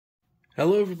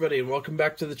Hello everybody and welcome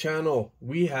back to the channel.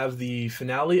 We have the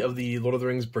finale of the Lord of the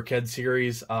Rings Brickheadz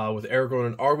series with Aragorn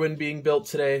and Arwen being built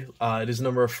today. It is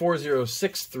number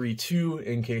 40632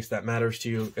 in case that matters to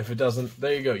you. If it doesn't,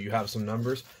 there you go, you have some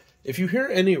numbers. If you hear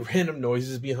any random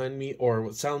noises behind me or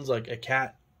what sounds like a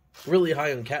cat really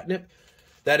high on catnip,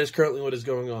 that is currently what is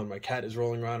going on. My cat is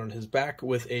rolling around on his back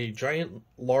with a giant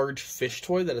large fish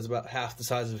toy that is about half the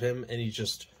size of him, and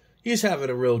he's having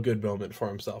a real good moment for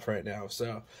himself right now.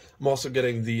 So I'm also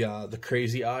getting the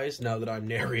crazy eyes now that I'm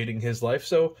narrating his life.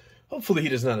 So hopefully he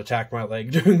does not attack my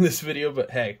leg during this video,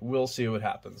 but hey, we'll see what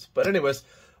happens. But anyways,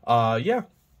 yeah,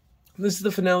 this is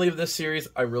the finale of this series.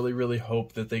 I really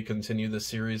hope that they continue this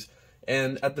series,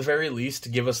 and at the very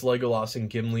least give us Legolas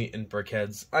and Gimli and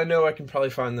Brickheadz. I know I can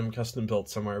probably find them custom built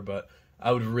somewhere, but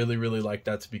I would really like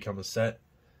that to become a set.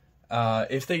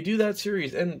 If they do that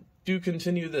series and do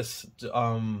continue this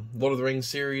Lord of the Rings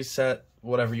series set,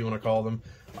 whatever you want to call them,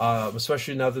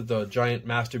 especially now that the giant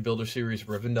Master Builder series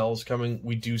Rivendell is coming,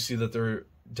 we do see that they're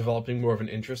developing more of an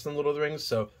interest in Lord of the Rings,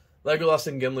 so Legolas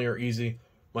and Gimli are easy.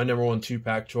 My number one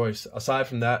 2-pack choice. Aside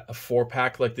from that, a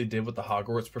 4-pack like they did with the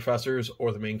Hogwarts professors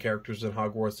or the main characters in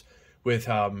Hogwarts with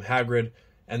Hagrid,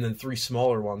 and then 3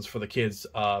 smaller ones for the kids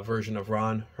version of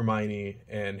Ron, Hermione,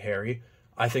 and Harry.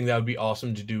 I think that would be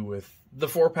awesome to do with the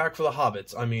 4-pack for the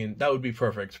Hobbits. I mean, that would be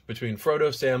perfect. Between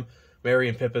Frodo, Sam, Merry,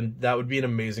 and Pippin, that would be an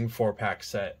amazing 4-pack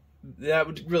set. That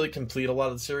would really complete a lot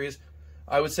of the series.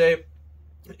 I would say,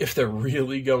 if they're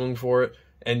really going for it,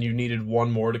 and you needed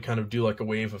one more to kind of do like a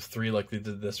wave of 3 like they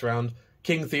did this round,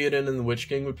 King Theoden and the Witch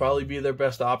King would probably be their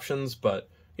best options, but,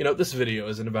 you know, this video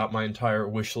isn't about my entire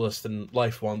wish list and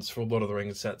life wants for Lord of the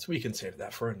Rings sets. We can save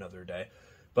that for another day.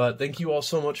 But thank you all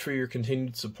so much for your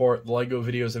continued support. The LEGO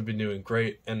videos have been doing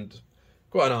great, and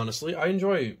quite honestly, I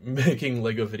enjoy making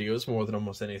LEGO videos more than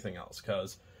almost anything else,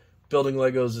 because building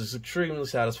Legos is extremely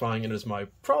satisfying and is my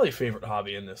probably favorite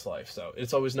hobby in this life. So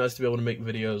it's always nice to be able to make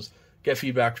videos, get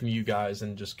feedback from you guys,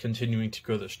 and just continuing to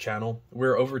grow this channel.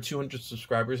 We're over 200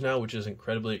 subscribers now, which is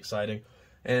incredibly exciting,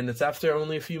 and it's after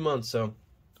only a few months, so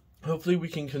hopefully we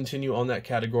can continue on that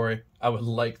category. I would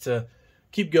like to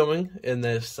keep going in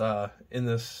this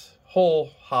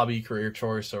whole hobby, career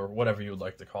choice, or whatever you would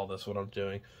like to call this, what I'm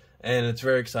doing. And it's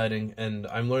very exciting, and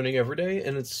I'm learning every day,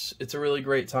 and it's a really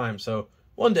great time. So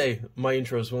one day my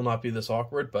intros will not be this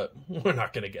awkward, but we're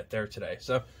not going to get there today.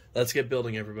 So let's get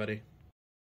building, everybody.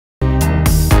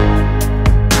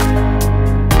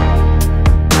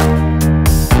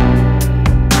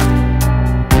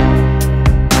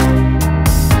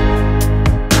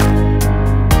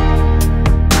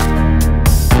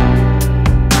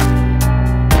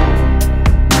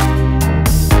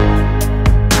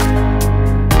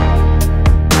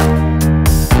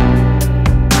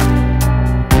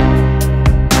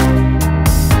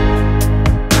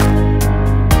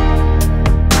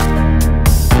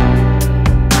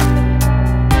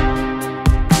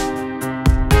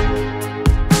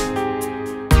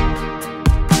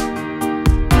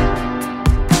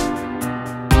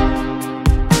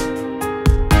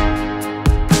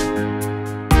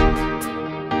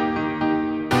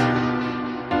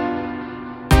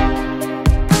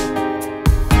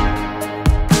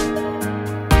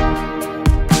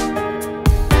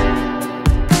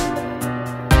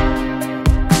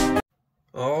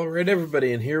 Alright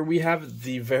everybody, and here we have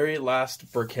the very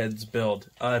last Brickheadz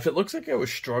build. If it looks like I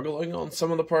was struggling on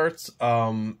some of the parts,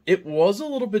 it was a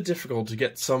little bit difficult to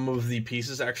get some of the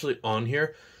pieces actually on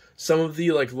here. Some of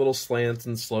the like little slants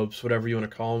and slopes, whatever you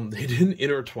want to call them, they didn't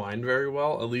intertwine very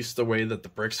well, at least the way that the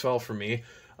bricks fell for me.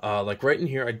 Like right in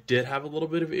here, I did have a little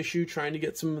bit of issue trying to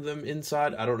get some of them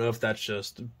inside. I don't know if that's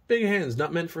just big hands,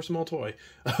 not meant for a small toy,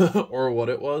 or what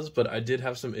it was, but I did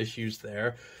have some issues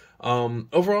there.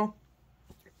 Overall,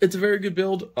 it's a very good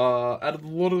build. Out of the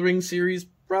Lord of the Rings series,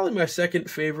 probably my second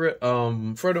favorite.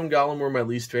 Frodo and Gollum were my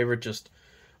least favorite, just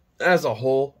as a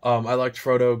whole. I liked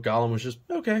Frodo. Gollum was just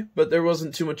okay, but there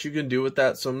wasn't too much you can do with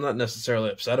that, so I'm not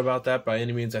necessarily upset about that by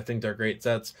any means. I think they're great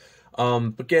sets.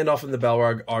 But Gandalf and the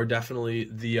Balrog are definitely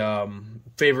the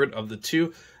favorite of the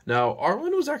two. Now,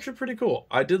 Arwen was actually pretty cool.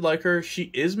 I did like her.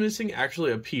 She is missing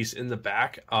actually a piece in the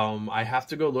back. I have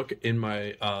to go look in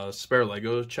my spare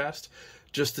Lego chest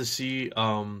just to see,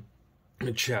 toolbox,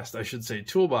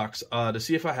 to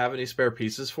see if I have any spare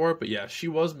pieces for it. But yeah, she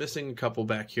was missing a couple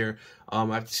back here. I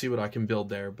have to see what I can build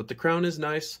there. But the crown is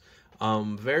nice.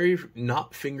 Very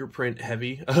not fingerprint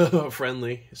heavy,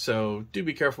 friendly. So do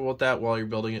be careful with that while you're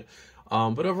building it.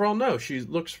 But overall, no, she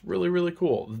looks really, really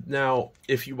cool. Now,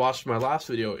 if you watched my last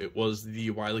video, it was the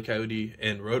Wile E. Coyote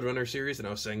and Roadrunner series, and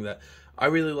I was saying that I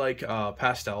really like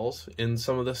pastels in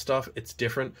some of this stuff. It's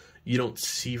different. You don't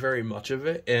see very much of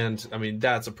it, and I mean,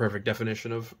 that's a perfect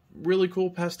definition of really cool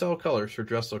pastel colors. Her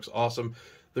dress looks awesome.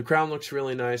 The crown looks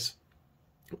really nice.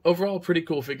 Overall, pretty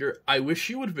cool figure. I wish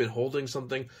she would have been holding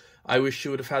something. I wish she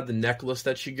would have had the necklace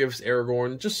that she gives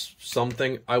Aragorn. Just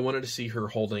something. I wanted to see her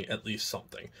holding at least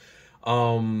something.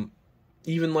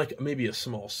 Even like maybe a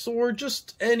small sword,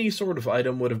 just any sort of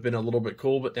item would have been a little bit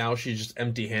cool, but now she's just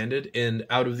empty-handed, and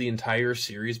out of the entire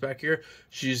series back here,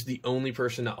 she's the only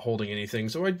person not holding anything,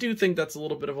 so I do think that's a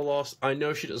little bit of a loss. I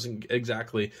know she doesn't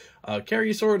exactly carry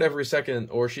a sword every second,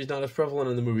 or she's not as prevalent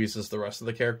in the movies as the rest of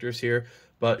the characters here,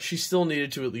 but she still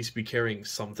needed to at least be carrying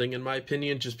something, in my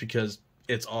opinion, just because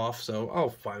it's off, so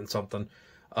I'll find something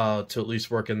to at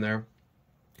least work in there.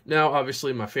 Now,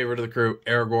 obviously, my favorite of the crew,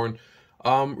 Aragorn.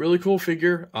 Really cool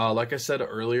figure. Like I said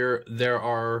earlier, there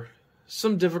are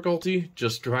some difficulty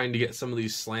just trying to get some of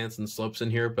these slants and slopes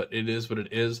in here, but it is what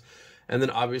it is. And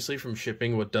then obviously from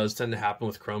shipping, what does tend to happen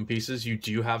with chrome pieces, you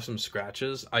do have some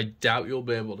scratches. I doubt you'll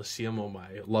be able to see them on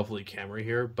my lovely camera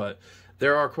here, but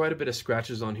there are quite a bit of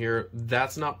scratches on here.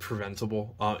 That's not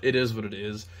preventable. It is what it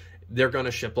is. They're going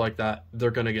to ship like that.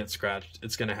 They're going to get scratched.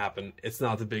 It's going to happen. It's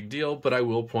not the big deal, but I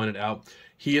will point it out.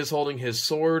 He is holding his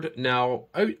sword. Now,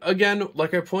 again,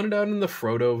 like I pointed out in the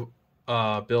Frodo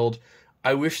build,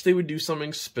 I wish they would do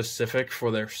something specific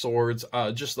for their swords,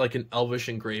 just like an elvish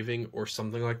engraving or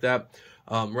something like that.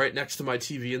 Right next to my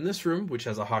TV in this room, which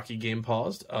has a hockey game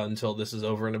paused until this is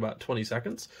over in about 20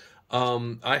 seconds.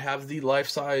 I have the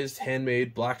life-sized,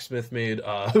 handmade, blacksmith-made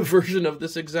version of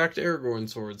this exact Aragorn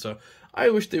sword, so I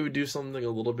wish they would do something a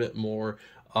little bit more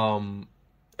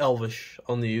elvish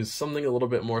on these, something a little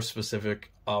bit more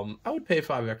specific. I would pay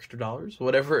 $5 extra,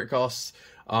 whatever it costs,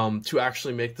 to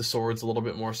actually make the swords a little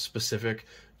bit more specific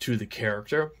to the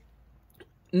character.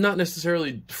 Not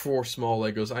necessarily for small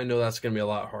Legos, I know that's going to be a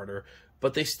lot harder,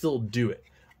 but they still do it.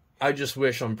 I just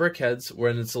wish on Brickheadz,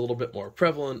 when it's a little bit more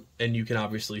prevalent, and you can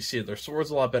obviously see their swords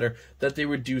a lot better, that they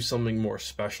would do something more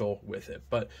special with it.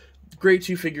 But great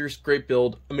two figures, great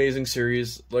build, amazing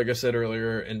series. Like I said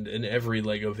earlier, and in every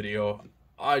LEGO video,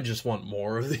 I just want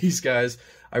more of these guys.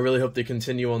 I really hope they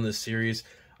continue on this series.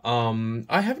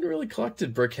 I haven't really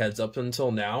collected Brickheadz up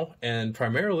until now, and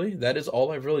primarily, that is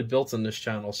all I've really built on this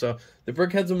channel. So the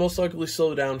Brickheadz will most likely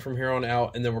slow down from here on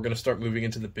out, and then we're going to start moving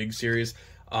into the big series.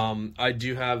 I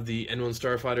do have the N1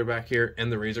 Starfighter back here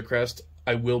and the Razor Crest.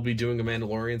 I will be doing a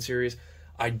Mandalorian series.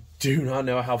 I do not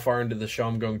know how far into the show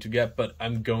I'm going to get, but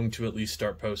I'm going to at least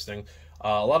start posting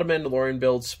a lot of Mandalorian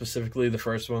builds, specifically the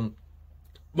first one.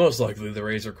 Most likely the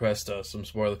Razor Crest, some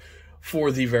spoiler,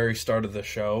 for the very start of the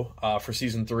show, for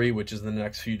Season 3, which is in the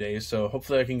next few days. So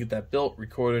hopefully I can get that built,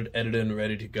 recorded, edited, and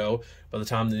ready to go by the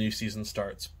time the new season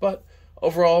starts. But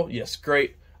overall, yes,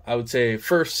 great. I would say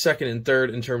first, second, and third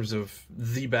in terms of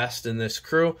the best in this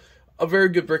crew. A very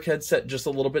good Brickheadz set, just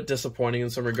a little bit disappointing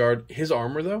in some regard. His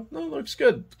armor, though, no, looks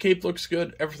good. Cape looks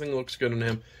good. Everything looks good on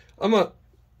him. I'm not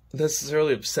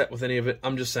necessarily upset with any of it.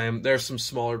 I'm just saying there's some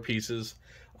smaller pieces.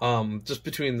 Just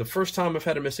between the first time I've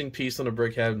had a missing piece on a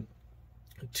Brickhead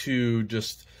to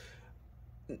just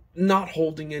not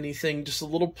holding anything, just a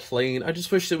little plain. I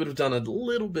just wish they would have done a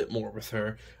little bit more with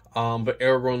her. But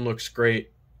Aragorn looks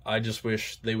great. I just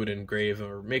wish they would engrave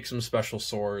or make some special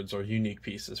swords or unique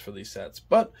pieces for these sets.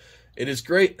 But it is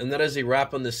great, and that is a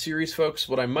wrap on this series, folks.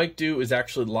 What I might do is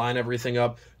actually line everything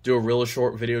up, do a really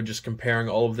short video just comparing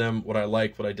all of them, what I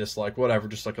like, what I dislike, whatever,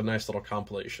 just like a nice little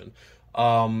compilation.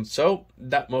 So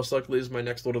that most likely is my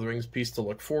next Lord of the Rings piece to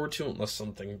look forward to, unless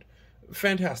something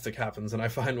fantastic happens and I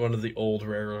find one of the old,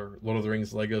 rare Lord of the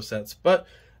Rings Lego sets. But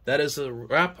that is a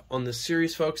wrap on this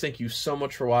series, folks. Thank you so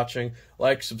much for watching.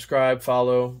 Like, subscribe,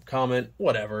 follow, comment,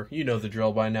 whatever. You know the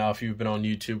drill by now if you've been on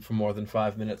YouTube for more than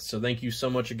 5 minutes. So thank you so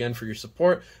much again for your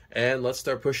support, and let's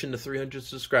start pushing to 300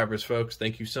 subscribers, folks.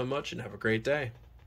 Thank you so much, and have a great day.